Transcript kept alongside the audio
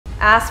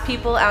ask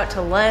people out to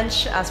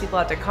lunch, ask people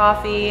out to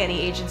coffee, any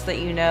agents that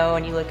you know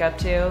and you look up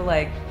to,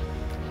 like,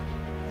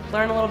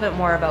 learn a little bit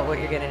more about what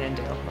you're getting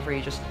into before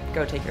you just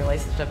go take your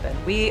license jump in.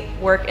 We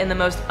work in the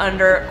most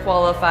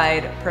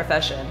underqualified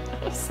profession.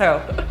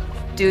 So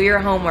do your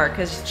homework,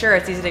 because sure,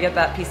 it's easy to get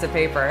that piece of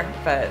paper,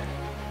 but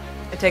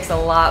it takes a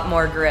lot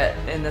more grit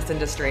in this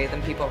industry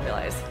than people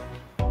realize.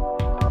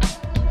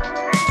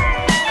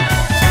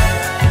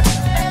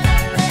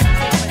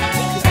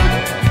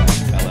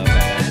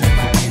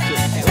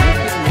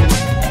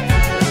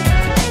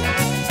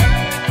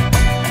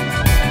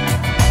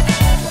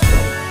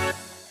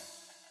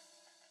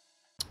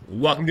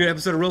 Welcome to an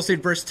episode of Real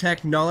Estate vs.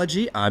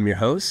 Technology. I'm your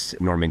host,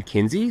 Norman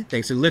Kinsey.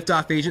 Thanks to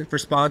Liftoff Agent for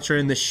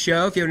sponsoring the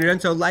show. If you haven't done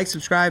so, like,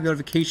 subscribe,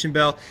 notification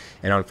bell.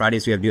 And on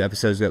Fridays, we have new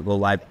episodes that go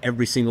live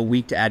every single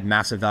week to add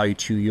massive value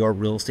to your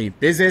real estate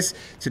business.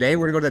 Today,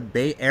 we're going to go to the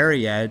Bay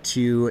Area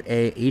to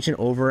an agent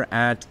over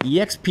at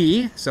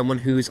EXP, someone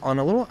who's on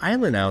a little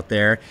island out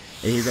there.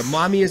 And he's a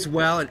mommy as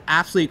well and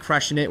absolutely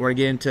crushing it. We're going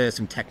to get into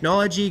some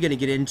technology, going to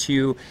get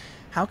into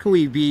how can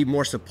we be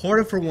more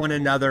supportive for one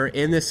another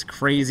in this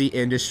crazy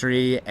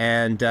industry?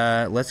 And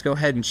let's go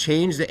ahead and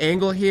change the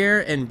angle here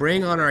and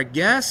bring on our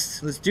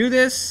guests. Let's do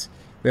this.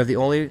 We have the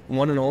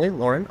one and only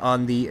Lauren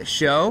on the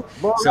show.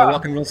 Laura. So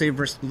welcome to Real Estate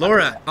vs.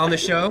 Laura on the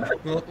show.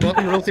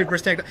 Welcome to Real Estate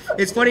vs. Tech.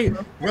 It's funny,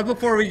 right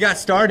before we got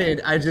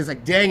started, I was just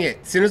like, dang it.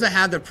 As soon as I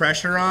had the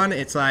pressure on,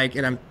 it's like,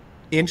 and I'm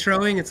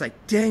introing, it's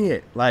like, dang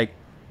it. Like,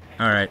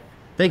 all right.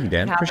 Thank you,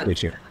 Dan.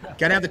 Appreciate you.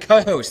 Got to have the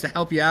co-host to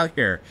help you out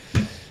here.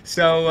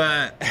 So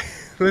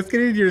let's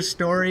get into your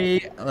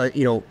story.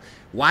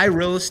 Why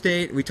real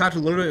estate? We talked a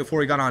little bit before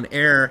we got on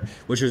air,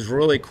 which was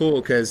really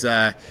cool because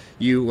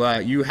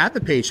you had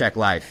the paycheck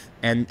life,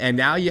 and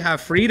now you have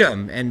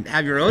freedom and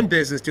have your own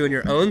business, doing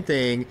your own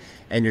thing,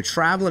 and you're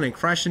traveling and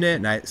crushing it.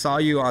 And I saw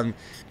you on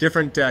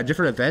different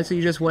events that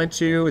you just went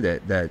to,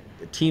 the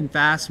Team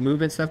Fast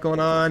movement stuff going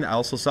on. I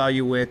also saw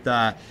you with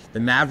the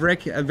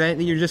Maverick event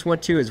that you just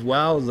went to as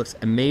well. It looks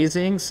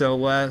amazing. So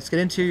let's get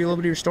into a little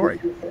bit of your story.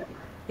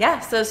 Yeah,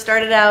 so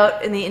started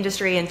out in the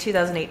industry in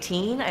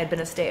 2018. I'd been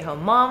a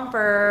stay-at-home mom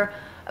for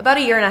about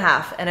a year and a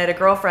half, and I had a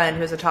girlfriend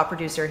who's a top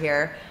producer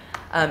here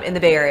in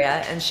the Bay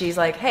Area, and she's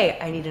like, hey,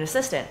 I need an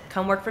assistant.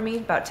 Come work for me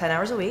about 10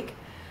 hours a week.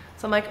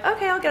 So I'm like,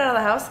 okay, I'll get out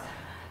of the house.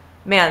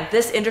 Man,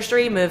 this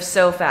industry moves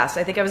so fast.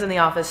 I think I was in the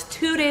office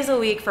 2 days a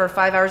week for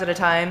 5 hours at a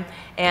time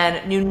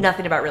and knew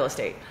nothing about real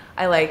estate.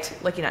 I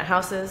liked looking at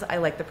houses. I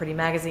liked the pretty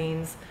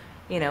magazines,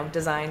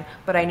 design,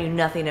 but I knew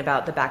nothing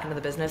about the back end of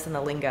the business and the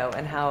lingo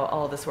and how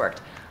all of this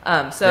worked.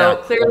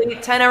 Clearly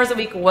 10 hours a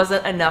week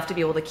wasn't enough to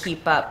be able to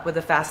keep up with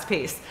the fast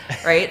pace,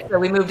 right? So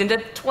we moved into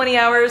 20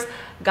 hours,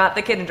 got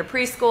the kid into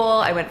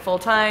preschool. I went full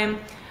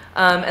time.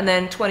 And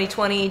then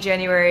 2020,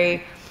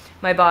 January,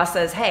 my boss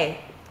says,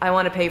 hey, I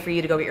want to pay for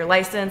you to go get your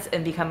license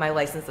and become my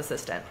licensed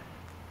assistant.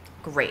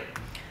 Great.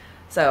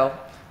 So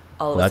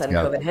all of a sudden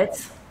COVID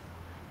hits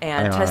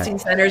and testing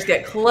centers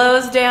get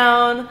closed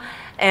down.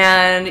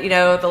 And,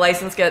 the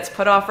license gets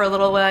put off for a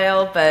little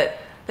while, but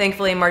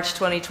thankfully March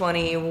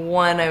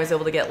 2021, I was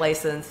able to get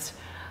licensed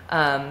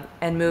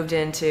and moved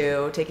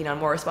into taking on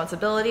more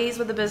responsibilities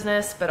with the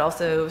business, but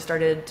also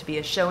started to be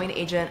a showing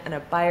agent and a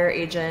buyer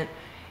agent,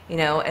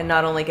 and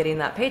not only getting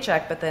that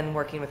paycheck, but then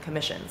working with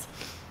commissions.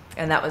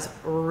 And that was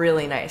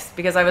really nice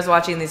because I was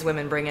watching these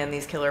women bring in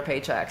these killer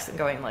paychecks and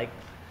going like,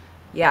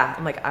 yeah,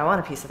 I'm like, I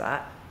want a piece of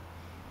that.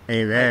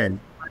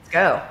 Amen. Like, let's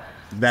go.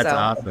 That's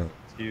awesome.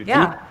 Dude.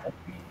 Yeah.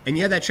 And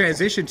you had that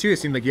transition too. It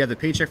seemed like you had the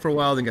paycheck for a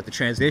while, then got the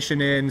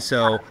transition in.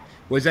 So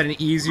was that an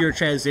easier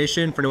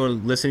transition for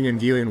anyone listening and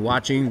viewing and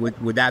watching?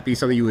 Would that be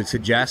something you would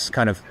suggest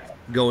kind of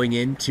going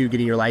into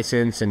getting your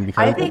license and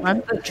becoming full-time? I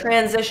think the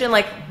transition,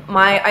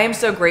 I am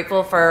so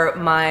grateful for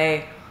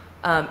my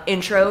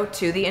intro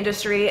to the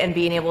industry and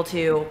being able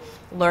to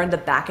learn the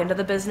back end of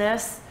the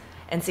business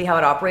and see how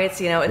it operates.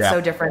 It's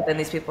so different than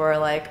these people are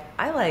like,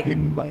 I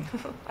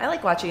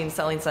like watching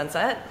Selling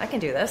Sunset. I can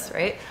do this,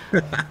 right?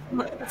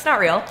 It's not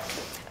real.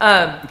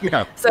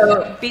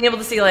 So being able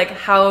to see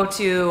how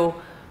to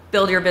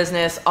build your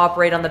business,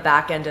 operate on the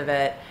back end of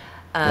it,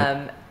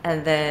 and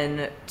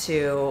then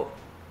to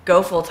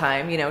go full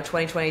time.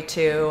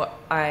 2022,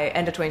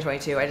 end of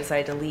 2022, I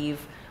decided to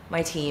leave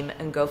my team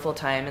and go full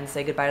time and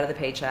say goodbye to the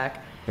paycheck,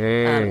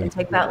 and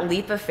take that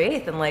leap of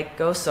faith and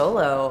go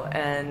solo.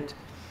 And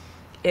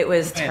it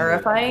was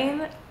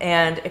terrifying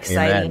and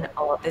exciting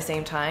all at the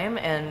same time.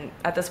 And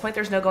at this point,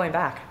 there's no going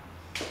back.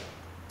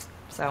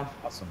 So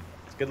awesome.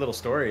 It's a good little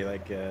story. I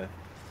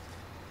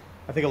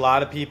think a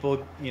lot of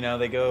people,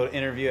 they go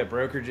interview at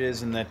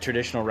brokerages in the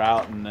traditional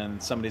route, and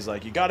then somebody's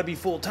like, you got to be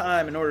full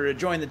time in order to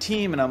join the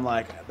team. And I'm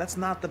like, that's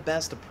not the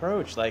best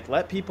approach.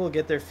 Let people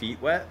get their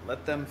feet wet.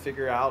 Let them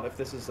figure out if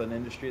this is an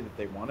industry that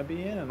they want to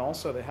be in. And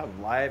also they have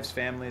lives,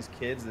 families,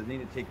 kids that need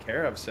to take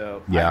care of.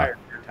 So I hire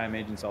part-time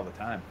agents all the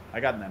time. I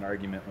got in that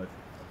argument with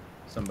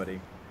somebody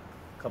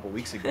a couple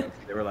weeks ago.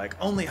 They were like,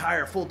 only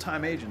hire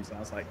full-time agents. And I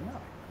was like, no,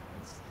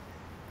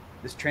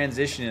 this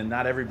transition, and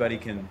not everybody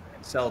can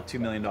sell $2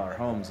 million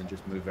homes and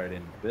just move right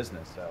into the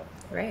business. So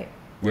right.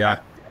 Yeah.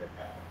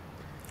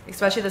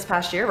 especially this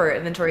past year where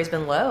inventory's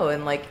been low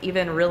and like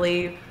even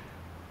really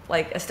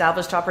like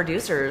established top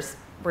producers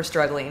were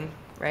struggling,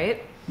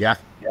 right? Yeah,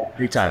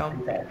 big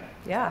time. So,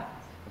 yeah.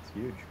 That's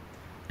huge.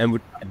 And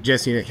we're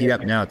just seeing it heat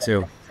up now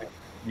too.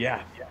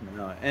 Yeah.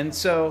 No. And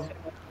so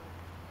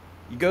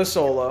you go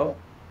solo.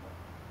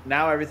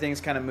 Now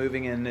everything's kind of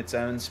moving in its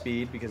own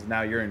speed because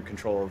now you're in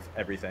control of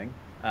everything.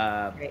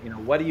 Right.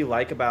 What do you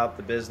like about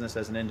the business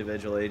as an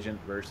individual agent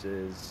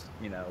versus,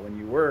 when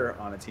you were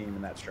on a team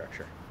in that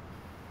structure?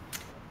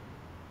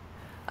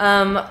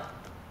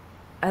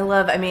 I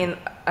love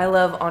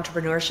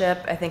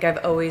entrepreneurship. I think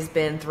I've always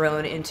been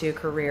thrown into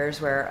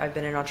careers where I've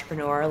been an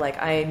entrepreneur.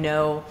 Like I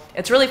know,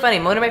 it's really funny.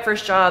 One of my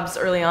first jobs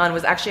early on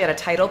was actually at a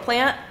title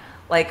plant.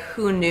 Like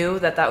who knew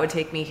that would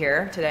take me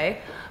here today?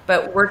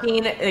 But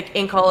working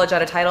in college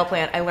at a title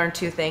plant, I learned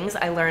two things.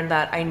 I learned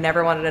that I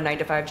never wanted a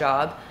 9-to-5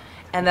 job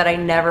and that I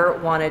never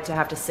wanted to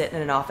have to sit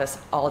in an office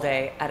all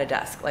day at a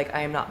desk. Like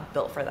I am not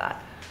built for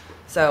that.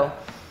 So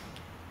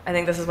I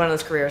think this is one of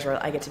those careers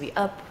where I get to be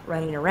up,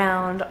 running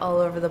around all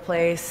over the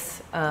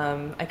place.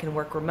 I can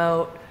work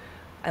remote.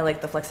 I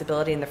like the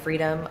flexibility and the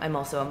freedom. I'm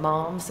also a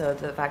mom, so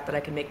the fact that I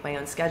can make my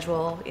own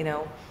schedule,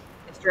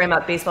 it's during I'm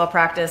at baseball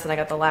practice and I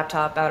got the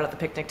laptop out at the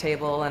picnic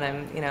table and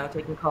I'm,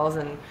 taking calls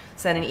and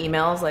sending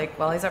emails like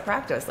while he's at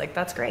practice. Like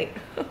that's great.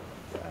 Do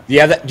you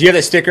have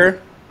that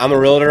sticker? I'm a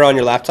realtor on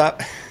your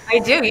laptop. I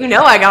do.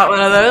 I got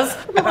one of those.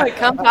 Like,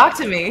 come talk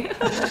to me.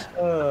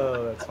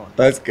 Oh, that's fun.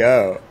 Let's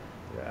go.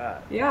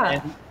 Yeah.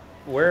 And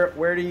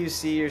where do you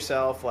see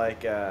yourself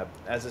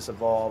as this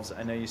evolves?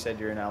 I know you said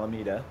you're in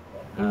Alameda.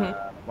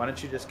 Why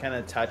don't you just kind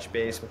of touch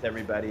base with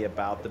everybody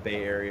about the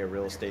Bay Area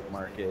real estate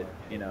market?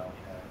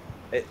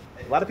 A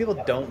lot of people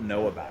don't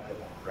know about it,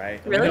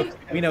 right? Really?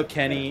 We know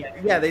Kenny.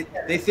 Yeah,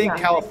 they think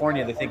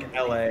California, they think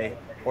LA,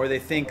 or they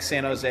think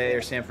San Jose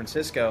or San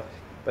Francisco.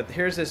 But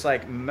here's this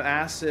like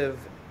massive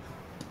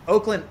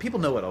Oakland. People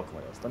know what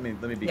Oakland is. Let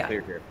me be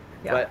clear here.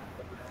 Yeah. But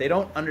they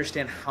don't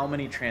understand how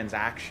many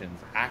transactions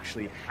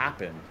actually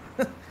happen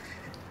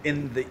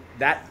in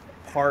that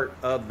part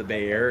of the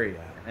Bay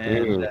Area.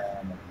 And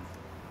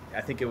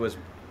I think it was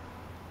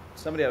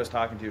somebody I was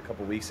talking to a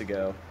couple weeks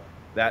ago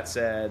that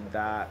said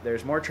that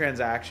there's more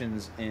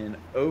transactions in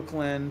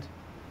Oakland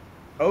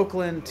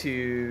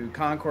to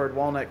Concord,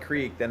 Walnut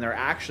Creek than there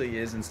actually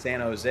is in San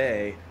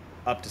Jose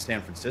up to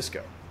San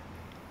Francisco.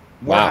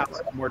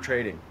 More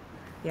trading.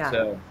 Yeah.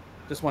 So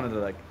just wanted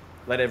to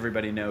let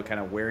everybody know kind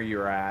of where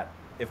you're at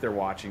if they're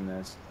watching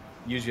this.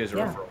 Use you as a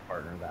referral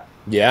partner of that.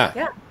 Yeah.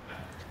 Yeah.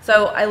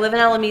 So I live in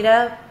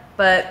Alameda,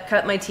 but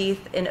cut my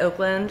teeth in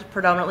Oakland,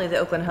 predominantly the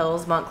Oakland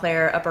Hills,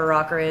 Montclair, Upper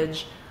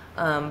Rockridge,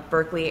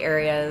 Berkeley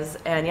areas.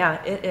 And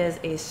yeah, it is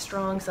a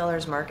strong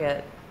seller's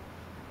market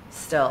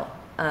still.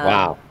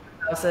 Wow.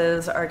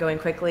 Houses are going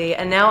quickly.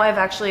 And now I've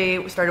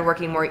actually started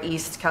working more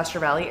East Castro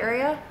Valley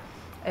area.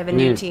 I have a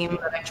new team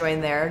that I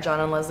joined there, John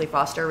and Leslie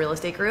Foster Real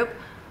Estate Group.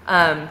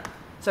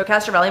 So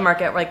Castro Valley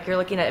market, like you're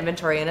looking at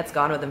inventory and it's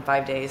gone within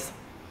 5 days.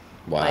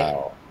 Wow.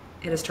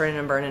 Like, it is turning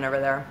and burning over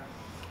there.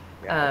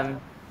 Yeah.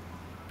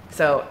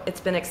 So it's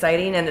been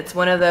exciting, and it's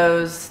one of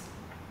those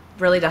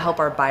really to help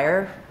our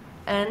buyer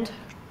end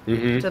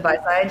to the buy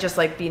side, just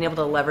like being able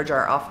to leverage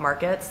our off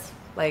markets.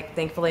 Like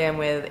thankfully I'm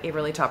with a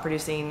really top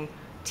producing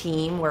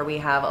team where we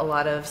have a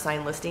lot of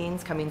signed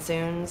listings coming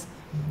soon,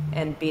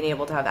 and being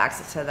able to have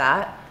access to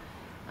that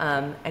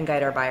and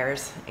guide our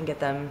buyers and get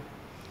them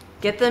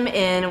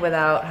in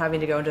without having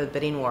to go into the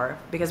bidding war.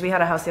 Because we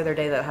had a house the other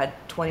day that had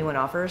 21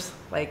 offers.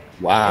 Like,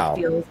 wow.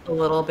 It feels a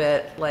little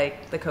bit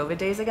like the COVID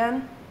days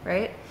again,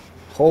 right?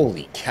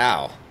 Holy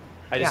cow.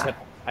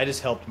 I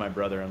just helped my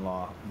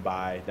brother-in-law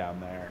buy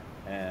down there,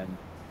 and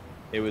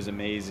it was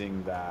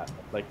amazing that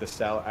the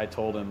seller, I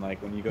told him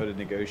when you go to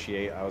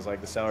negotiate, I was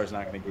like, the seller's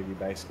not going to give you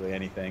basically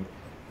anything.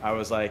 I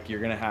was like, you're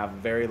going to have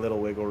very little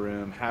wiggle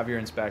room, have your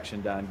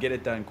inspection done, get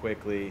it done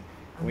quickly.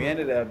 We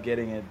ended up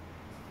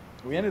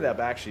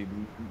actually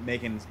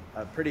making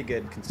a pretty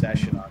good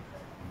concession on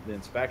the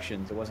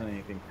inspections. It wasn't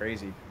anything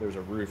crazy. There was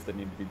a roof that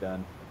needed to be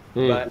done.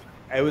 But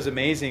it was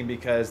amazing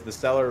because the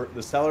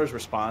seller's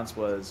response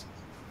was,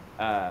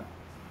 I'll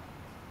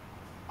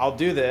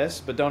do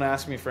this, but don't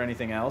ask me for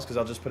anything else because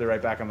I'll just put it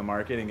right back on the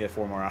market and get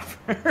 4 more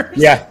offers.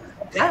 Yeah.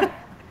 Yeah.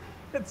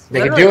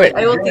 They can do it.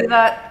 I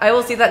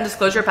will see that in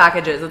disclosure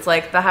packages. It's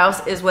like, the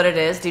house is what it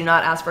is. Do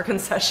not ask for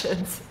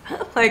concessions.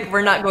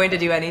 We're not going to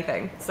do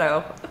anything.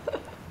 So.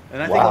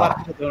 And I think a lot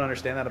of people don't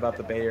understand that about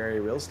the Bay Area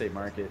real estate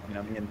market. Me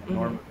and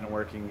Norm have been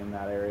working in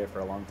that area for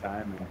a long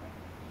time,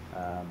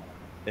 and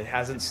it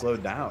hasn't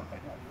slowed down.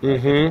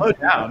 It slowed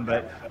down,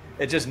 but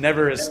it just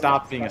never has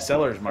stopped being a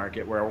seller's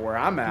market. Where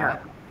I'm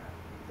at,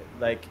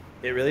 it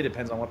really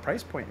depends on what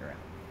price point you're at,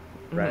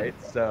 right?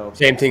 So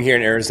same thing here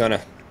in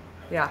Arizona.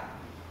 Yeah.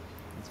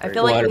 I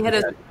feel like we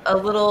hit a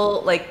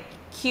little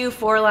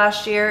Q4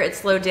 last year. It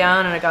slowed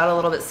down and it got a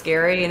little bit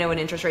scary. When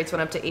interest rates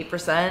went up to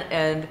 8%,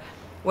 and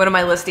one of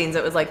my listings,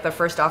 it was the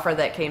first offer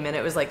that came in.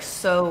 It was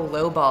so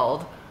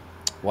low-balled.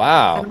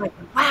 Wow. And I'm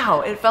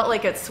wow, it felt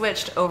like it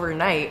switched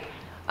overnight.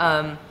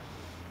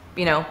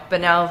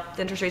 but now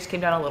the interest rates came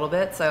down a little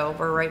bit, so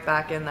we're right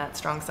back in that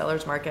strong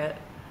seller's market.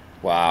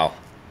 Wow.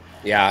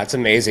 Yeah, it's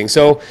amazing.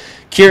 So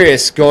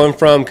curious, going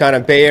from kind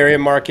of Bay Area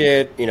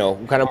market,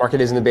 what kind of market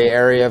is in the Bay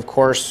Area? Of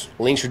course,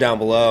 links are down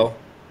below.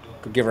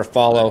 Go give her a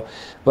follow.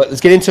 But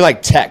let's get into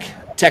like tech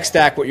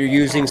stack, what you're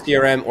using,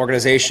 CRM,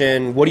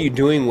 organization. What are you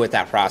doing with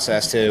that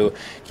process to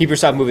keep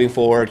yourself moving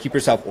forward, keep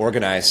yourself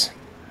organized?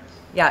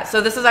 Yeah, so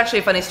this is actually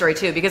a funny story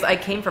too, because I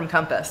came from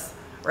Compass,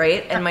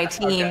 right? And my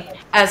team,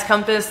 as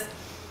Compass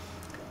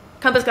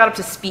got up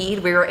to speed,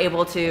 we were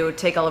able to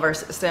take all of our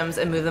systems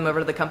and move them over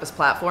to the Compass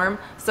platform.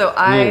 So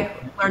I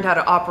learned how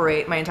to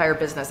operate my entire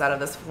business out of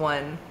this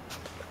one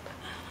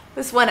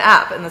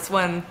app and this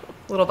one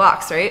little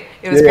box, right?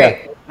 It was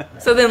great.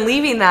 So then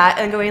leaving that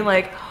and going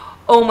like,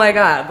 oh my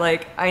God,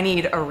 like I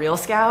need a Real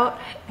Scout,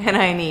 and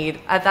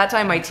at that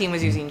time my team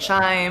was using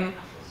Chime,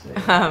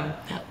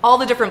 all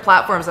the different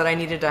platforms that I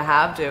needed to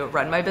have to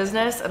run my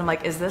business. And I'm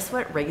like, is this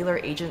what regular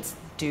agents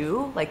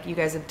do? Like you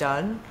guys have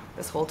done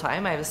this whole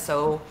time? I was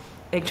so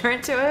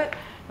ignorant to it.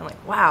 I'm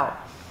like, wow.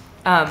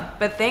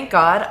 But thank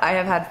God I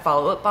have had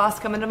Follow-Up Boss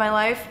come into my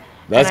life.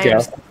 That's good.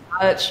 I'm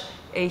such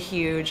a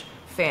huge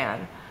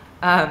fan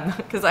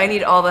because I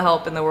need all the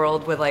help in the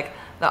world with like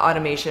the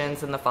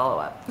automations and the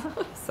follow-up.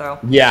 So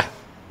yeah,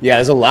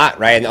 there's a lot,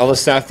 right? And all the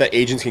stuff that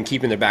agents can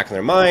keep in the back of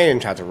their mind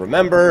and try to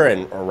remember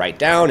or write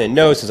down and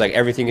notes is like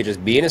everything could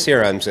just be in a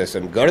CRM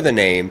system. Go to the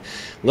name,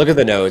 look at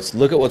the notes,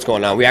 look at what's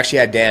going on. We actually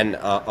had Dan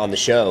on the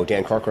show,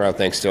 Dan Corcoran,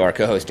 thanks to our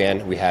co-host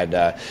Dan. We had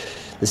the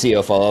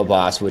CEO Follow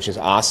Boss, which is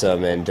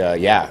awesome. And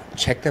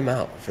check them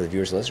out for the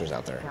viewers and listeners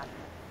out there.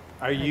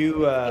 Are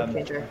you,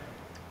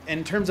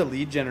 in terms of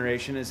lead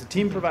generation, is the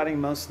team providing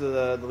most of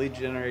the lead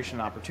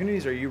generation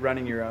opportunities, or are you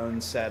running your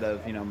own set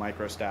of,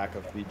 micro stack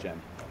of lead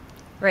gen?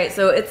 Right,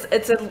 so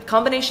it's a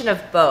combination of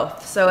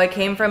both. So I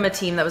came from a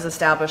team that was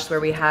established where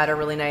we had a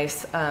really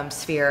nice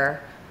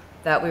sphere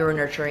that we were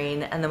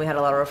nurturing, and then we had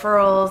a lot of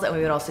referrals, and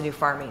we would also do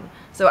farming.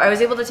 So I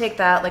was able to take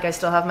that, like I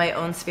still have my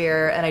own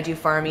sphere, and I do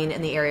farming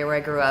in the area where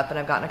I grew up, and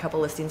I've gotten a couple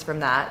listings from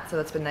that, so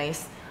that's been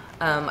nice.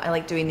 I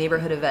like doing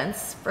neighborhood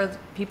events for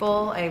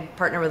people. I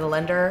partner with a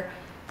lender,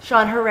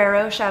 Sean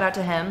Herrero, shout out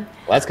to him.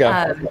 Let's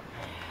go.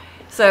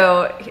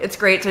 So it's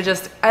great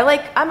to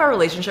I'm a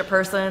relationship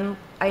person.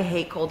 I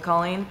hate cold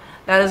calling.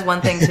 That is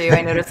one thing too.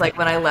 I noticed like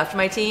when I left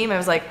my team, I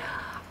was like,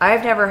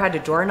 I've never had to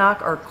door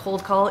knock or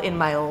cold call in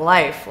my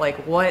life. Like,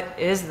 what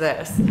is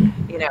this?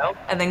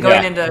 And then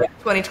going into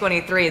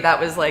 2023, that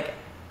was like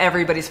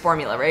everybody's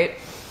formula, right?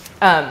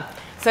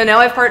 So now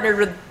I've partnered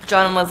with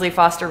John and Leslie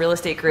Foster Real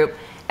Estate Group,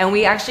 and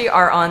we actually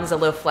are on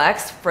Zillow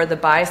Flex for the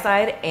buy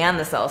side and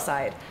the sell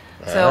side.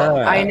 So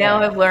I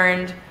now have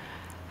learned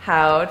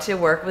how to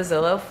work with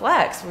Zillow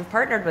Flex. We've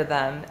partnered with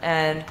them,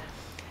 and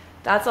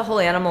that's a whole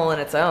animal in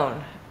its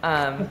own.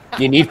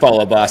 You need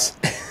Follow-Up Boss.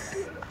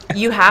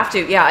 You have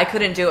to. Yeah, I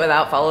couldn't do it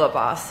without Follow-Up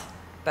Boss.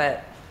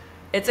 But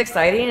it's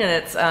exciting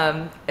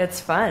and it's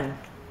fun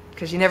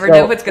because you never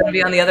know what's going to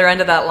be on the other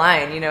end of that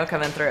line,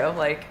 coming through.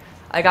 Like,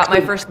 I got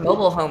my first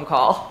mobile home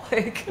call.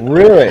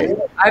 Really?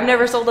 I've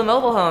never sold a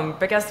mobile home,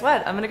 but guess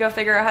what? I'm going to go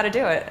figure out how to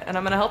do it, and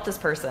I'm going to help this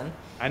person.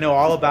 I know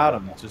all about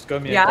them. Just go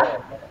me a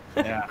call.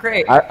 Yeah.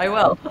 Great. I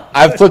will.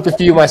 I've flipped a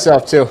few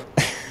myself too.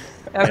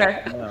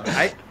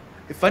 Okay.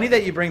 Funny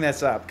that you bring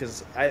this up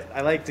because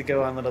I like to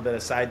go on a little bit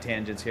of side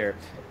tangents here.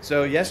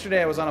 So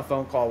yesterday I was on a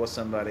phone call with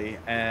somebody,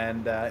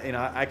 and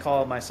I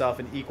call myself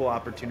an equal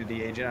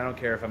opportunity agent. I don't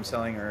care if I'm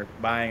selling or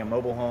buying a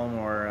mobile home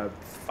or a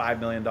 $5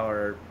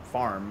 million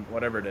farm,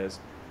 whatever it is.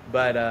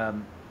 But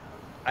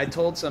I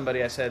told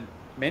somebody, I said,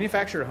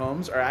 manufactured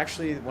homes are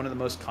actually one of the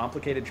most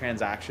complicated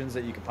transactions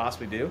that you could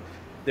possibly do.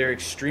 They're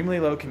extremely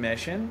low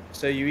commission,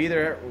 so you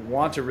either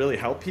want to really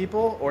help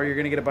people or you're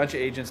going to get a bunch of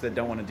agents that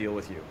don't want to deal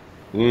with you.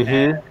 Mm-hmm.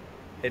 And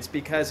it's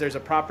because there's a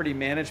property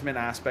management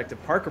aspect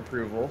of park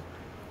approval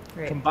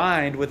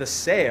combined with a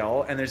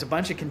sale, and there's a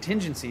bunch of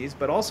contingencies,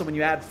 but also when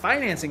you add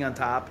financing on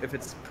top, if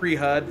it's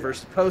pre-HUD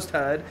versus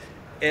post-HUD,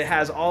 it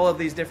has all of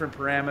these different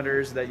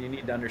parameters that you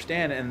need to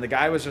understand. And the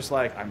guy was just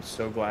like, I'm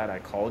so glad I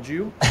called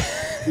you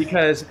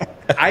because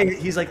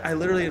he's like, I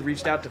literally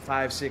reached out to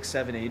 5, 6,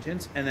 7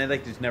 agents and they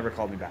just never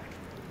called me back.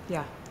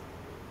 Yeah.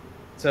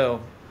 So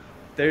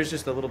there's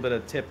just a little bit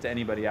of tip to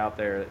anybody out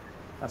there.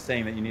 Not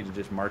saying that you need to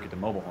just market to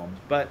mobile homes,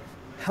 but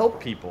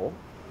help people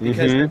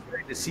because they're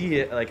starting to see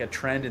it like a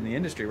trend in the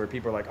industry where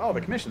people are like, oh,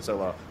 the commission's so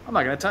low, I'm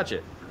not going to touch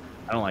it.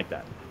 I don't like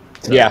that.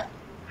 So, yeah.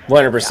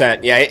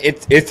 100%. Yeah,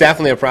 it's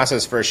definitely a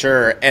process for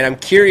sure. And I'm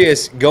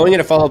curious, going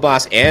into Follow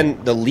Boss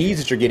and the leads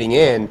that you're getting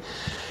in,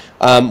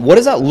 what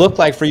does that look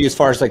like for you as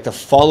far as like the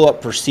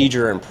follow-up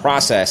procedure and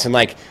process? And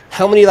like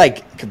how many,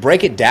 like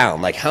break it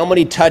down, like how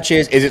many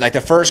touches? Is it like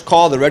the first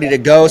call, they're ready to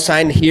go,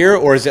 sign here?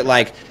 Or is it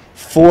like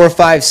 4,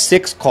 5,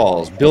 6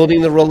 calls,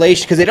 building the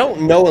relation? Because they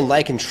don't know and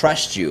like and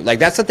trust you. Like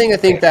that's the thing I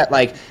think that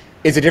like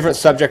is a different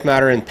subject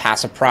matter in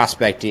passive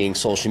prospecting,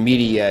 social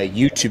media,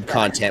 YouTube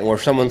content, where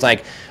someone's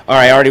like, all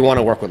right, I already want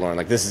to work with Lauren.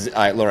 Like this is, all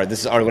right, Laura, this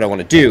is already what I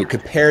want to do,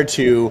 compared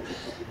to,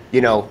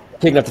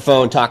 picking up the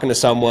phone, talking to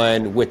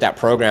someone with that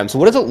program. So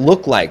what does it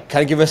look like?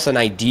 Kind of give us an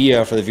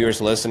idea for the viewers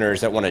and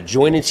listeners that want to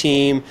join a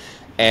team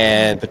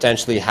and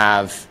potentially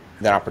have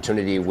that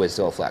opportunity with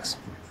Zillow Flex.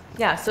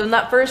 Yeah, so in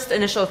that first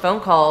initial phone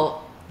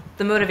call,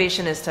 the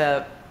motivation is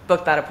to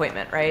book that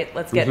appointment, right?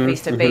 Let's get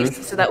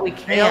face-to-face so that we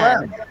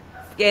can.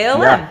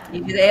 ALM.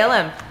 You do the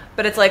ALM.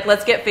 But it's like,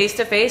 let's get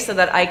face-to-face so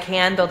that I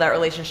can build that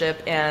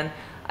relationship and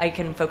I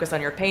can focus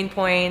on your pain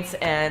points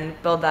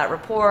and build that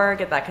rapport,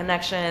 get that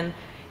connection,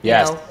 you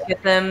know,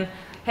 get them,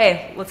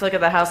 hey, let's look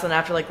at the house, and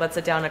after, like, let's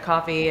sit down to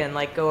coffee and,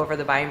 like, go over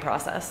the buying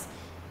process.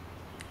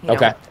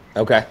 Okay.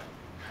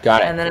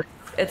 Got it. And then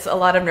it's a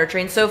lot of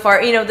nurturing. So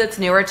far, you know, that's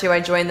newer too. I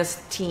joined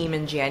this team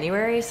in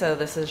January, so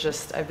this is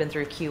just, I've been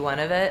through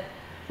Q1 of it.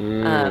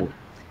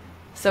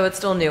 So it's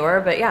still newer,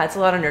 but yeah, it's a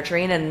lot of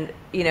nurturing. And,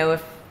 you know,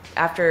 if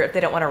they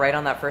don't want to write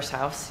on that first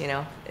house, you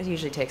know, it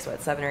usually takes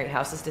 7 or 8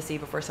 houses to see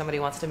before somebody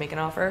wants to make an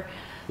offer.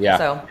 Yeah.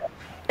 So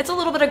it's a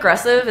little bit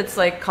aggressive. It's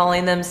like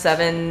calling them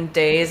 7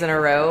 days in a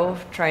row,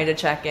 trying to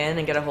check in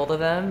and get a hold of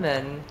them,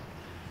 and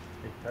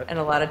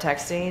a lot of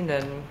texting.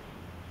 And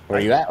where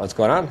are you at? What's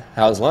going on?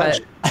 How's lunch?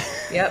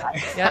 Yep.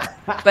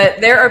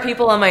 But there are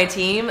people on my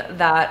team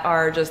that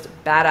are just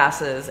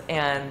badasses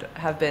and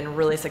have been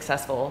really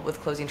successful with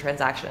closing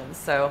transactions.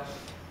 So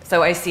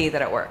I see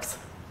that it works.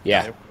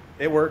 Yeah.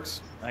 It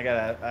works. I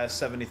got a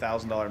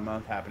 $70,000 a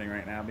month happening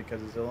right now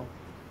because of Zillow.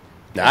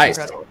 Nice.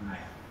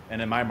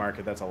 And in my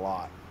market, that's a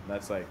lot.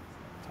 That's like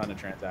a ton of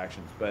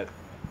transactions. But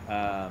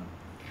I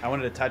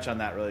wanted to touch on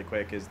that really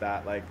quick, is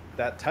that, like,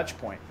 that touch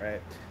point,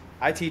 right?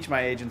 I teach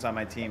my agents on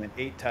my team an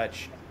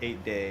 8-touch,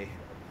 8-day.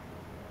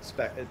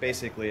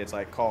 Basically, it's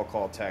like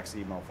call, text,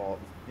 email, follow.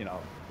 You know,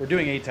 we're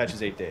doing 8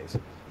 touches, 8 days.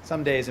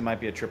 Some days it might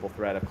be a triple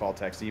threat of call,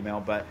 text, email,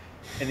 but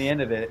in the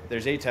end of it,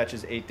 there's 8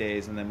 touches, 8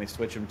 days, and then we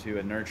switch them to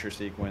a nurture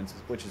sequence,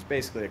 which is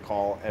basically a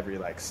call every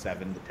like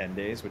 7 to 10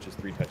 days, which is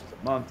 3 touches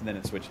a month, and then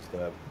it switches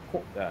to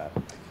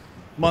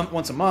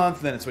once a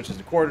month, then it switches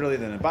to quarterly,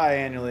 then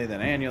biannually, then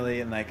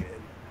annually, and like,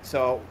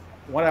 so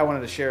what I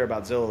wanted to share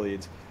about Zillow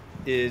Leads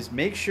is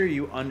make sure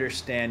you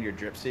understand your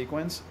drip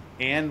sequence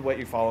and what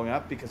you're following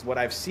up, because what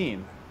I've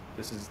seen,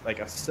 this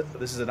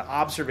is an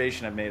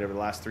observation I've made over the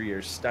last 3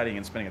 years studying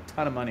and spending a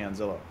ton of money on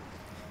Zillow,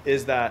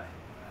 is that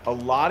a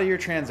lot of your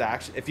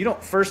transactions, if you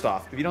don't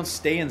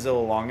stay in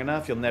Zillow long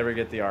enough, you'll never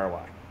get the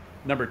ROI.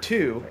 Number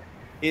 2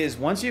 is,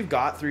 once you've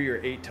got through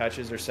your 8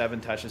 touches or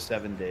 7 touches,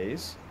 7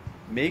 days,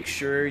 make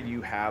sure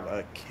you have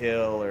a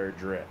killer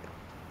drip.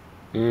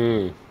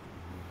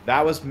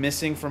 That was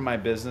missing from my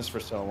business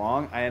for so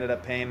long. I ended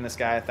up paying this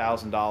guy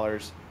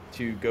 $1,000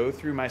 to go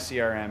through my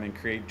CRM and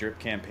create drip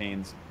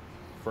campaigns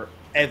for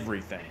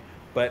everything,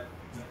 but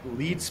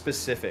lead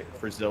specific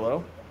for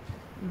Zillow.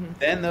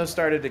 Then those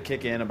started to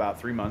kick in about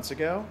 3 months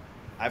ago.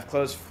 I've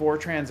closed 4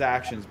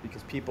 transactions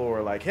because people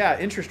were like, yeah,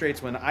 interest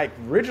rates when I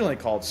originally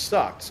called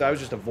sucked, so I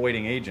was just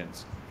avoiding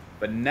agents.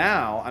 But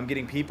now I'm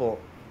getting people,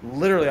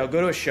 literally, I'll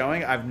go to a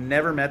showing, I've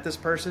never met this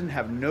person,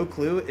 have no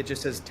clue, it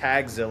just says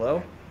tag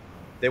Zillow.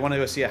 They want to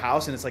go see a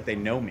house, and it's like they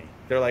know me.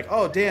 They're like,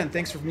 oh, Dan,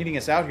 thanks for meeting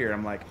us out here.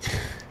 I'm like,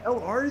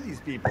 hell are these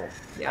people?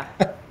 Yeah.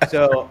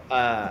 So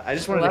I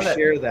just wanted to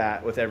share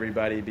that with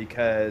everybody,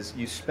 because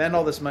you spend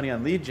all this money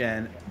on lead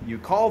gen, you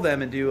call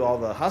them and do all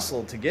the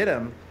hustle to get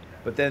them,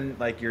 but then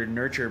like your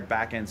nurture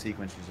back end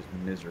sequence is just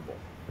miserable.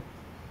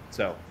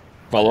 So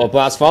follow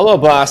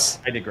boss.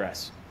 I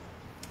digress.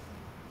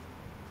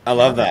 I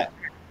love that.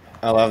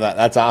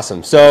 That's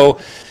awesome. So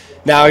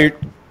now you're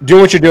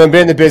doing what you're doing,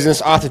 been in the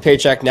business, off the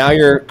paycheck. Now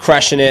you're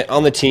crushing it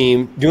on the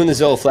team, doing the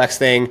Zillow Flex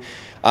thing.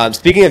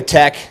 Speaking of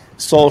tech,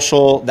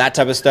 social, that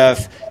type of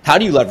stuff, how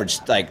do you leverage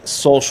like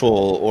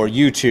social or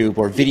YouTube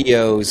or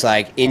videos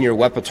like in your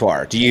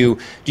repertoire? Do you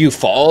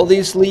follow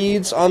these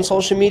leads on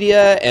social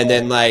media and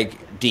then like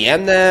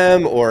DM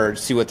them or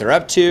see what they're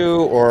up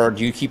to, or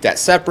do you keep that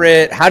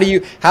separate? How do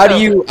you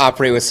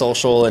operate with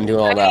social and do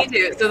all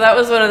that? So that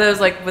was one of those,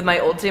 like with my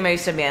old team, I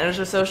used to manage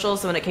the social.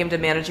 So when it came to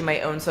managing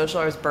my own social,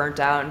 I was burnt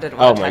out and didn't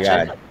want to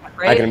touch it.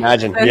 Right? I can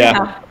imagine.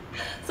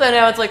 So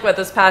now it's like, what,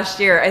 this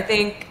past year, I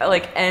think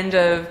like end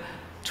of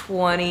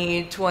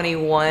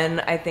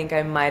 2021, I think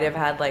I might have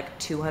had like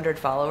 200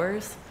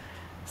 followers.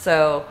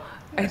 So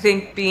I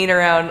think being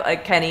around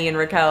like Kenny and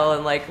Raquel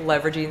and like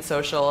leveraging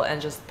social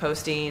and just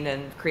posting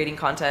and creating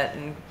content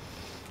and,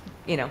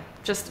 you know,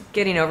 just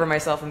getting over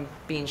myself and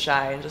being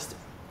shy and just,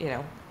 you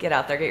know, get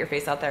out there, get your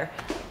face out there.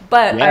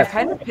 But I've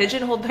kind of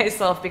pigeonholed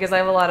myself because I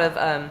have a lot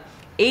of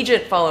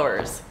agent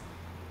followers,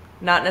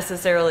 not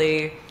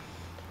necessarily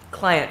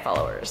client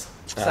followers.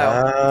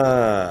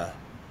 So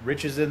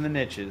riches in the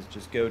niches.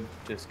 Just go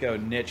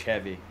niche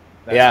heavy.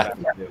 That's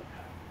what I do.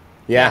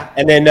 Yeah,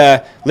 and then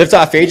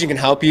Liftoff Agent can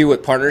help you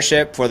with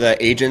partnership for the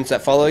agents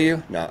that follow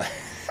you. No. So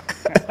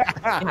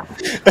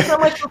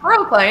like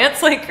referral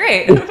clients, like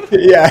great.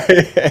 Yeah.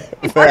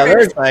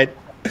 Very excited.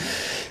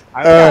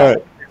 I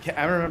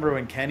remember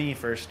when Kenny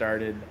first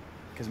started,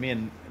 because me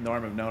and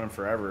Norm have known him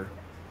forever.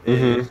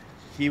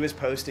 He was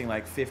posting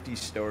like 50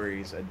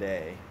 stories a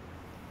day.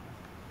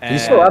 And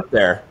he's still up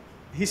there.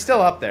 He's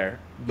still up there.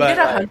 But he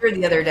did 100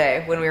 the other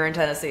day when we were in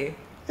Tennessee.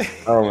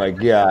 Oh my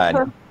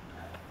God.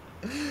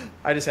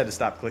 I just had to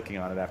stop clicking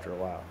on it after a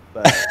while.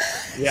 But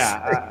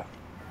yeah,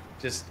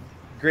 just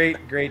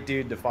great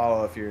dude to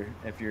follow if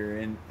you're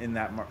in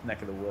that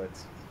neck of the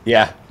woods.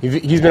 Yeah,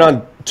 he's been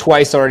on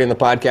twice already in the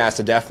podcast,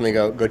 so definitely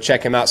go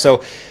check him out.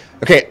 So,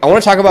 okay, I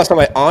want to talk about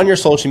something on your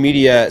social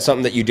media.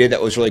 Something that you did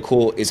that was really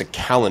cool is a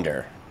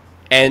calendar,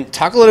 and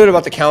talk a little bit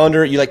about the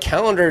calendar. You like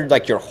calendared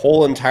like your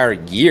whole entire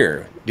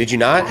year, did you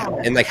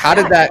not? And like, how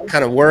did that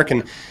kind of work,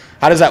 and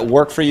how does that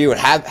work for you? And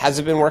has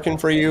it been working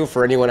for you?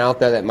 For anyone out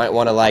there that might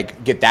want to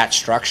like get that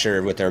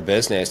structured with their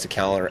business to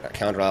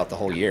calendar out the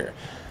whole year.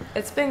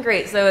 It's been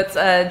great. So it's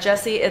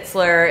Jesse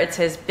Itzler. It's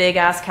his big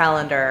ass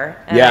calendar.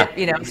 And Yeah.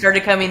 it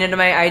started coming into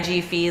my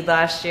IG feed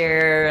last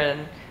year,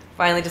 and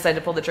finally decided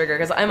to pull the trigger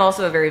because I'm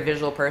also a very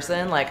visual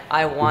person. Like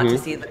I want to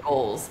see the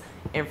goals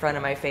in front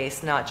of my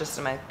face, not just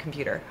in my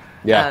computer.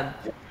 Yeah.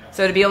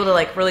 So to be able to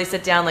like really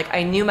sit down, like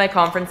I knew my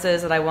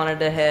conferences that I wanted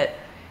to hit.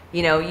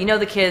 You know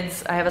the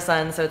kids. I have a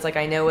son, so it's like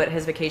I know what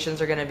his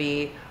vacations are going to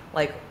be.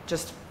 Like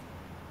just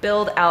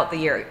build out the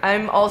year.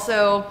 I'm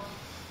also.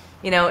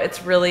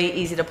 It's really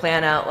easy to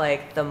plan out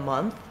like the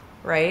month,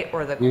 right?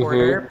 Or the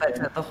quarter,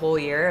 but the whole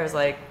year, I was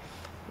like,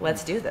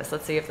 let's do this.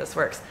 Let's see if this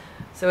works.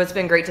 So it's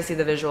been great to see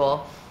the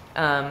visual.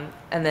 And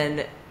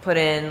then put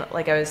in,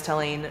 like I was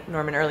telling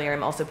Norman earlier,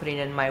 I'm also putting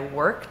in my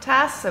work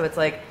tasks. So it's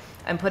like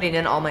I'm putting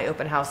in all my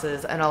open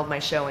houses and all of my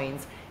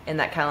showings in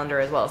that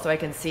calendar as well. So I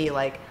can see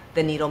like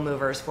the needle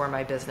movers for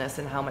my business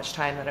and how much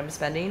time that I'm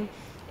spending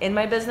in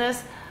my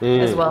business,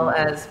 as well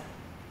as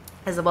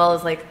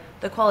like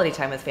the quality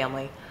time with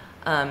family.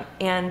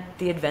 And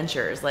the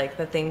adventures, like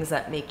the things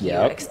that make you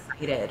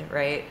excited,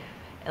 right?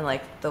 And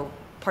like the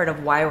part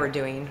of why we're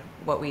doing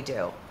what we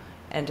do,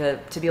 and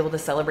to be able to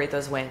celebrate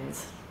those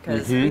wins,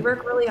 because we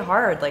work really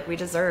hard. Like we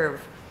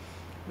deserve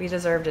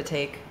to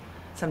take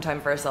some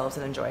time for ourselves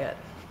and enjoy it.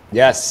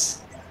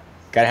 Yes.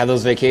 Got to have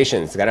those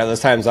vacations. Got to have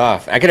those times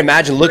off. I can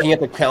imagine looking at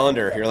the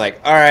calendar. You're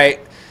like, all right,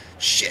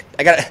 shit,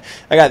 I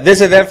got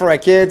this event for my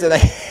kids, and I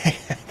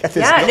got this.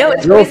 Yeah, no,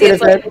 it's crazy.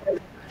 It's like,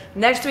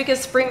 next week is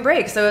spring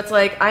break, so it's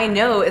like I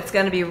know it's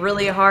going to be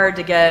really hard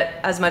to get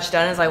as much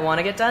done as I want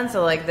to get done.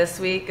 So like this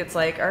week, it's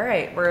like, all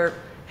right, we're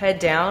head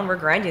down, we're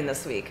grinding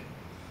this week.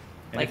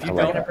 And like if you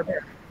we're don't gonna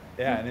prepare.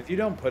 Yeah, and if you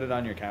don't put it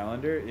on your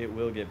calendar, it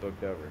will get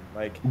booked over.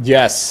 Like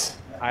Yes.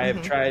 I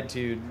have tried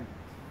to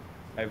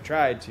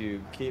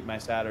keep my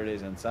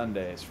Saturdays and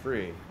Sundays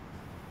free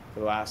for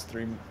the last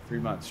three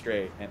months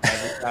straight, and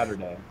every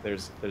Saturday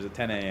there's a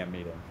 10 a.m.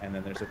 meeting, and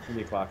then there's a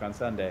 3 o'clock on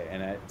Sunday,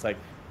 and it's like,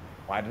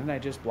 why didn't I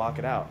just block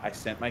it out? I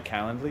sent my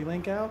Calendly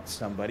link out.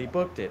 Somebody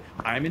booked it.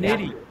 I'm an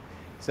idiot.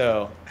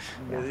 So,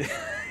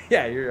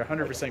 yeah, you're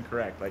 100%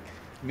 correct. Like,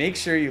 make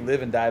sure you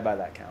live and die by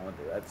that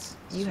calendar.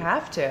 You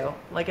have to.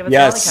 Like, if it's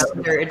not on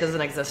the calendar, it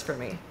doesn't exist for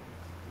me.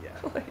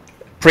 Yeah.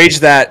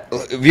 Preach that.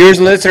 Viewers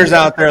and listeners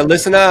out there,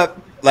 listen up.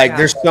 Like,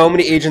 there's so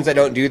many agents that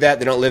don't do that.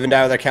 They don't live and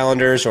die with their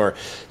calendars, or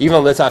even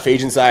on the Liftoff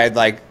agent side,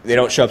 like they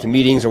don't show up to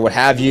meetings or what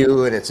have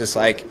you. And it's just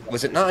like,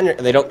 was it not on your?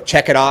 They don't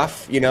check it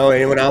off.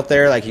 Anyone out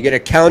there, like you get a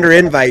calendar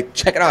invite,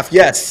 check it off,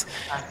 yes.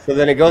 So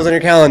then it goes on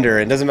your calendar.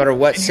 It doesn't matter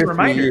what system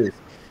you use.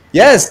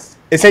 Yes,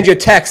 it sends you a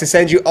text. It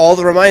sends you all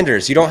the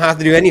reminders. You don't have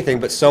to do anything.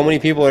 But so many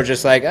people are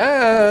just like,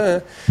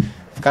 kind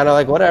of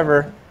like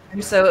whatever.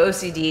 I'm so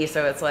OCD,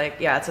 so it's like,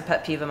 it's a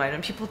pet peeve of mine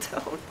when people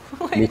don't.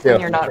 Like, Me too. when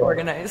you're not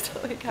organized.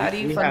 Like, how do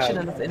you function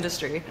in this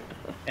industry?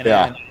 And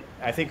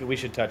I think we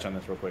should touch on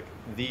this real quick.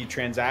 The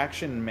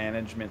transaction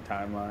management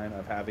timeline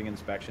of having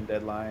inspection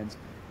deadlines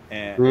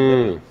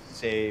and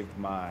saved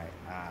my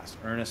ass.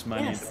 Earnest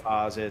money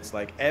deposits,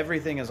 like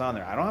everything is on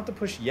there. I don't have to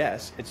push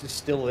yes. It's just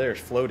still there,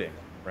 it's floating,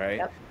 right?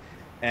 Yep.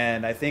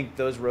 And I think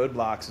those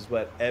roadblocks is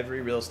what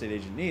every real estate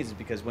agent needs, is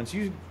because once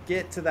you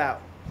get to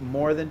that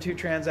more than 2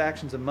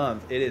 transactions a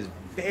month, it is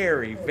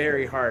very,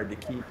 very hard to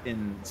keep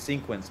in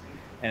sequence.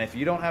 And if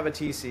you don't have a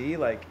TC,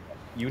 like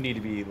you need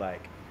to be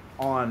like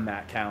on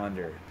that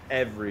calendar,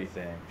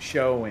 everything,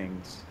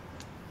 showings,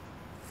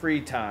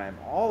 free time,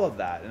 all of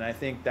that. And I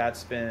think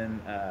that's been,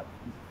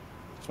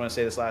 just want to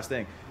say this last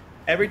thing.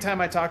 Every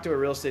time I talk to a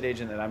real estate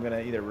agent that I'm going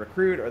to either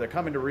recruit or they're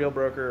coming to Real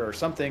Broker or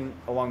something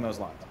along those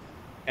lines,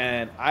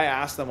 and I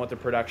ask them what the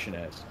production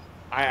is.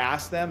 I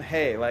ask them,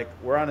 hey, like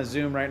we're on a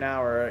Zoom right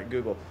now or at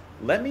Google,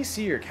 let me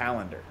see your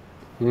calendar.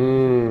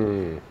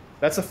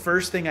 That's the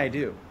first thing I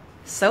do.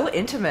 So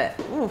intimate.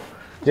 Ooh.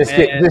 Just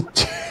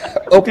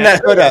open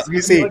that hood up.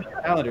 You see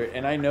calendar,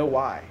 and I know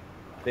why.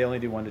 They only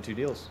do 1 to 2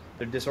 deals.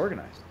 They're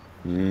disorganized.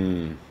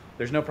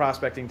 There's no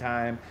prospecting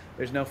time.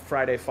 There's no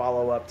Friday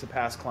follow-up to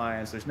past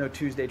clients. There's no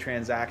Tuesday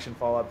transaction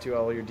follow-up to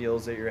all your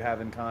deals that you have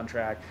in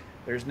contract.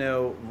 There's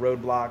no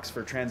roadblocks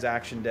for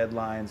transaction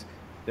deadlines.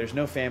 There's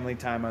no family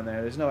time on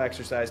there. There's no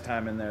exercise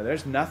time in there.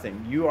 There's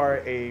nothing. You are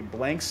a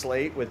blank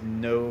slate with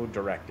no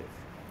directive.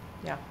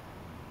 Yeah.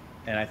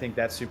 And I think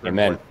that's super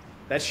important.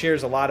 That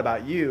shares a lot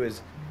about you,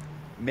 is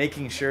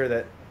making sure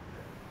that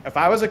if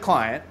I was a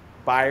client,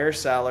 buyer,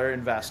 seller,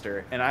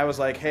 investor, and I was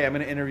like, hey, I'm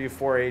going to interview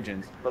 4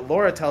 agents, but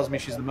Laura tells me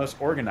she's the most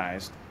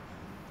organized,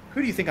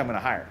 who do you think I'm going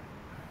to hire?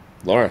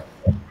 Laura.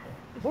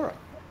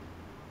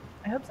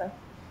 I hope so.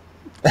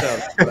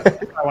 So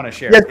I want to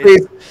share. Yes,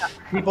 please.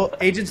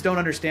 Agents don't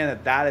understand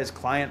that is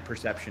client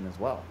perception as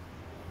well.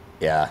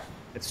 Yeah,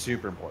 It's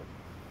super important.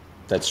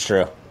 that's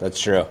true. That's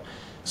true.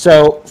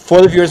 So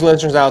for the viewers and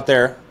listeners out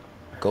there,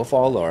 go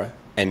follow Laura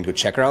and go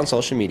check her out on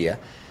social media.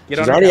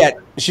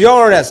 She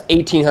already has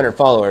 1,800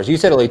 followers. You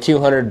said only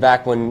 200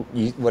 back when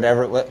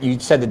you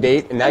said the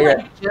date, and now you're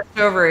at just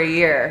over a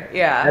year.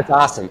 Yeah. That's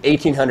awesome.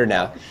 1,800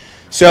 now.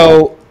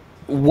 So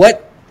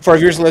what, for our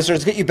viewers and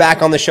listeners, get you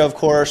back on the show, of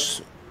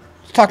course,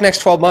 let's talk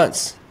next 12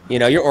 months. You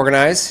know, you're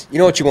organized. You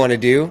know what you want to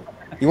do.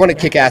 You want to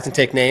kick ass and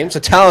take names.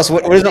 So tell us,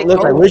 what does it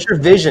look like? What is your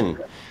vision?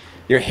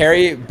 Your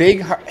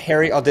big,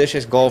 hairy,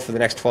 audacious goal for the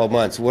next 12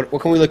 months. What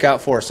can we look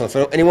out for? So if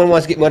anyone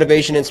wants to get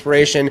motivation,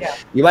 inspiration,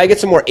 you might get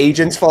some more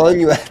agents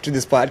following you after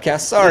this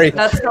podcast. Sorry.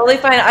 That's totally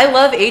fine. I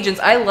love agents.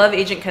 I love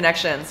agent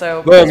connection.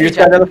 So boom, you just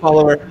got another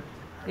follower.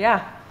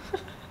 Yeah.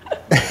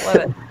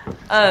 Love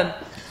it.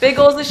 Big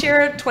goals this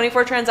year,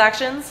 24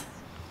 transactions.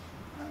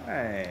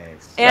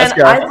 Nice. And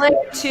I'd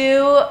like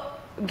to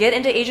get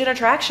into agent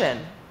attraction.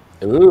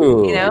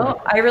 Ooh. You know,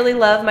 I really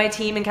love my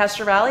team in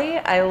Castro Valley.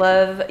 I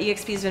love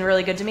EXP's been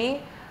really good to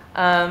me.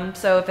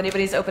 So if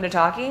anybody's open to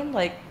talking,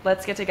 like,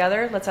 let's get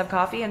together, let's have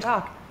coffee and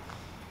talk.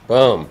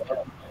 Boom.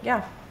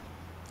 Yeah.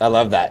 I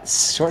love that.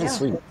 Short and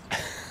sweet.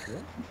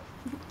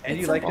 And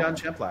you like John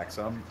Chemplak,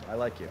 so I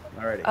like you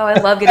already. Oh, I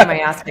love getting my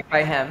ass kicked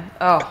by him.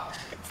 Oh,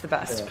 it's the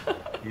best. Yeah.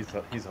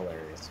 He's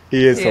hilarious.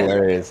 He is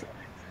hilarious.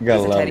 You gotta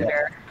He's a love teddy it.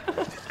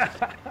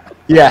 bear.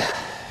 Yeah.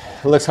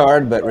 It looks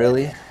hard, but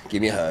really,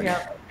 give me a hug.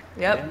 Yep.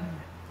 Yep.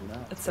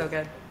 It's so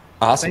good.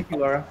 Awesome. Thank you,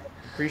 Laura.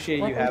 Appreciate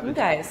you having you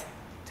guys.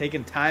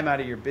 taking time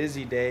out of your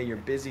busy day, your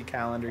busy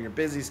calendar, your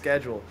busy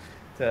schedule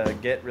to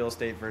get Real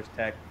Estate First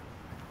Tech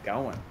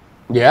going.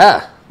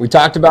 Yeah, we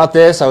talked about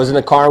this. I was in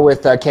the car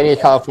with Kenny in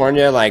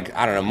California, like,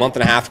 I don't know, a month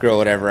and a half ago or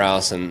whatever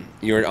else, and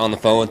you were on the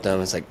phone with them.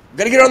 It's like,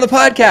 gotta get on the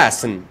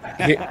podcast, and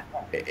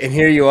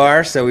here you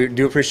are. So we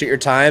do appreciate your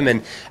time.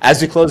 And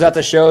as we close out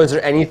the show, is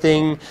there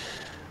anything,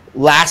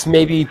 last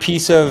maybe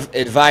piece of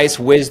advice,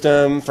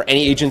 wisdom for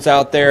any agents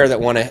out there that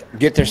want to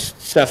get their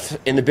stuff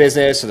in the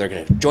business, or they're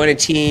going to join a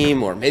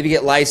team, or maybe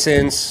get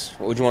licensed?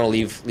 What would you want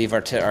to leave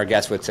our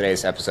guests with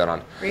today's episode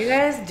on? For you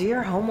guys, do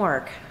your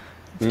homework.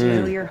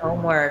 Do your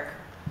homework.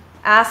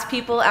 Ask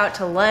people out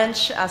to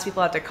lunch, ask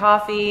people out to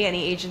coffee,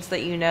 any agents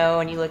that you know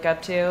and you look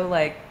up to,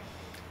 like,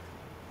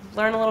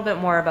 learn a little bit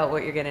more about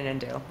what you're getting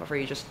into before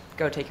you just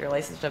go take your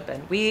license, jump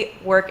in. We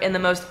work in the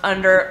most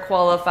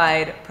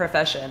underqualified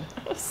profession,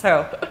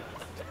 so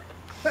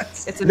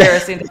it's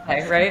embarrassing to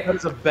say, right?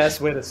 That's the best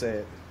way to say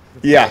it.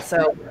 Yeah.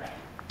 So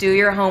do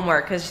your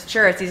homework, because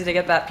sure, it's easy to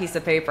get that piece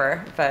of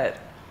paper, but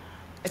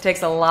it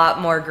takes a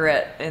lot more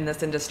grit in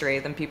this industry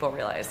than people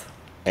realize.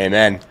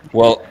 Amen.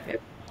 Well,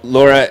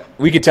 Laura,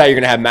 we could tell you're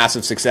going to have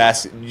massive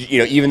success. You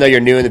know, even though you're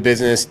new in the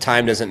business,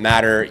 time doesn't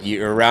matter.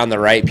 You're around the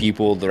right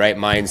people, the right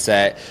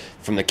mindset,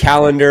 from the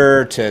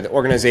calendar to the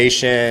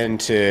organization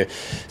to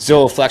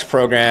Zillow Flex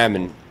program,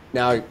 and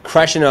now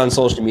crushing it on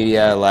social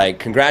media. Like,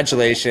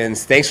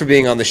 congratulations. Thanks for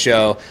being on the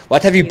show. We'll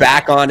have to have you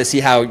back on to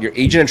see how your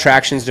agent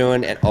attraction's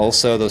doing, and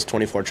also those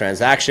 24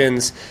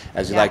 transactions,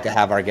 as we like to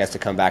have our guests to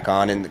come back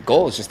on. And the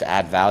goal is just to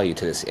add value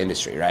to this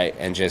industry, right?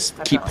 And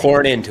just keep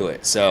pouring into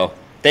it. So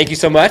thank you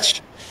so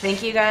much.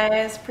 Thank you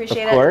guys.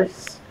 Appreciate it. Of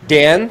course.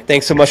 Dan,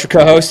 thanks so much for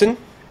co-hosting.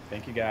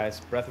 Thank you,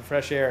 guys. Breath of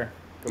fresh air.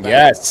 Go back.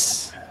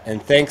 Yes.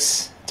 And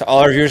thanks to all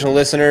our viewers and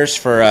listeners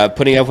for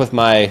putting up with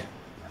my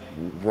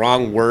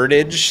wrong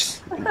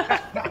wordage,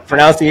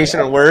 pronunciation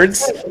of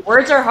words.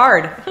 Words are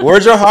hard.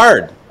 Words are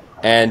hard.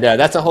 And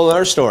that's a whole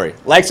other story.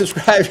 Like,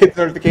 subscribe, hit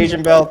the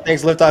notification bell.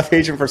 Thanks, Liftoff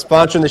Agent, for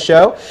sponsoring the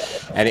show.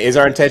 And it is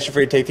our intention for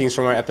you to take things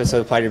from our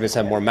episode, apply to your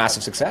business, have more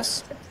massive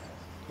success.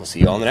 We'll see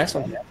you all in the next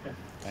one.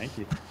 Thank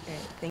you.